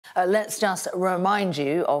Let's just remind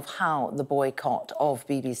you of how the boycott of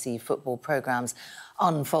BBC football programmes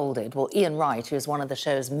unfolded. Well, Ian Wright, who is one of the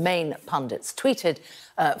show's main pundits, tweeted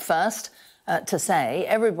first to say,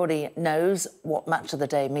 "Everybody knows what Match of the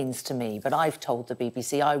Day means to me, but I've told the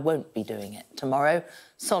BBC I won't be doing it tomorrow.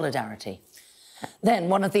 Solidarity." Then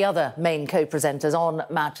one of the other main co-presenters on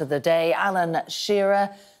Match of the Day, Alan Shearer,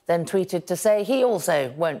 then tweeted to say he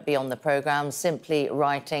also won't be on the programme, simply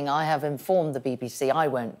writing, "I have informed the BBC I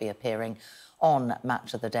won't be appearing on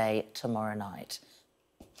Match of the Day tomorrow night."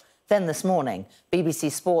 Then this morning, BBC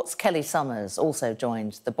Sports' Kelly Summers also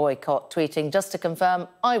joined the boycott, tweeting, "Just to confirm,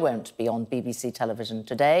 I won't be on BBC television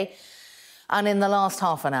today." And in the last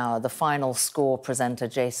half an hour, the Final Score presenter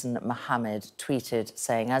Jason Mohammed tweeted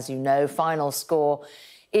saying, "As you know, Final Score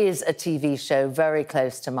is a TV show very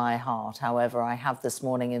close to my heart. However, I have this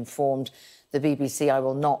morning informed the BBC I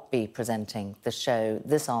will not be presenting the show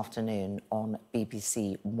this afternoon on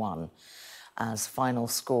BBC One. As Final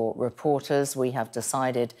Score reporters, we have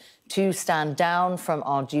decided to stand down from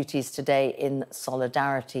our duties today in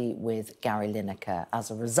solidarity with Gary Lineker.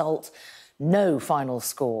 As a result, no Final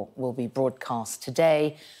Score will be broadcast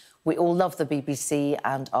today. We all love the BBC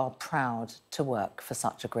and are proud to work for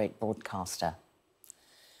such a great broadcaster."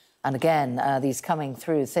 And again, these coming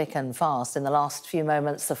through thick and fast. In the last few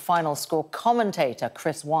moments, the Final Score commentator,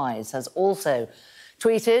 Chris Wise, has also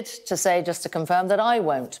tweeted to say, "Just to confirm, that I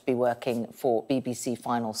won't be working for BBC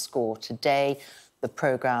Final Score today. The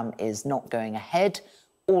programme is not going ahead.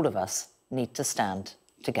 All of us need to stand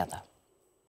together."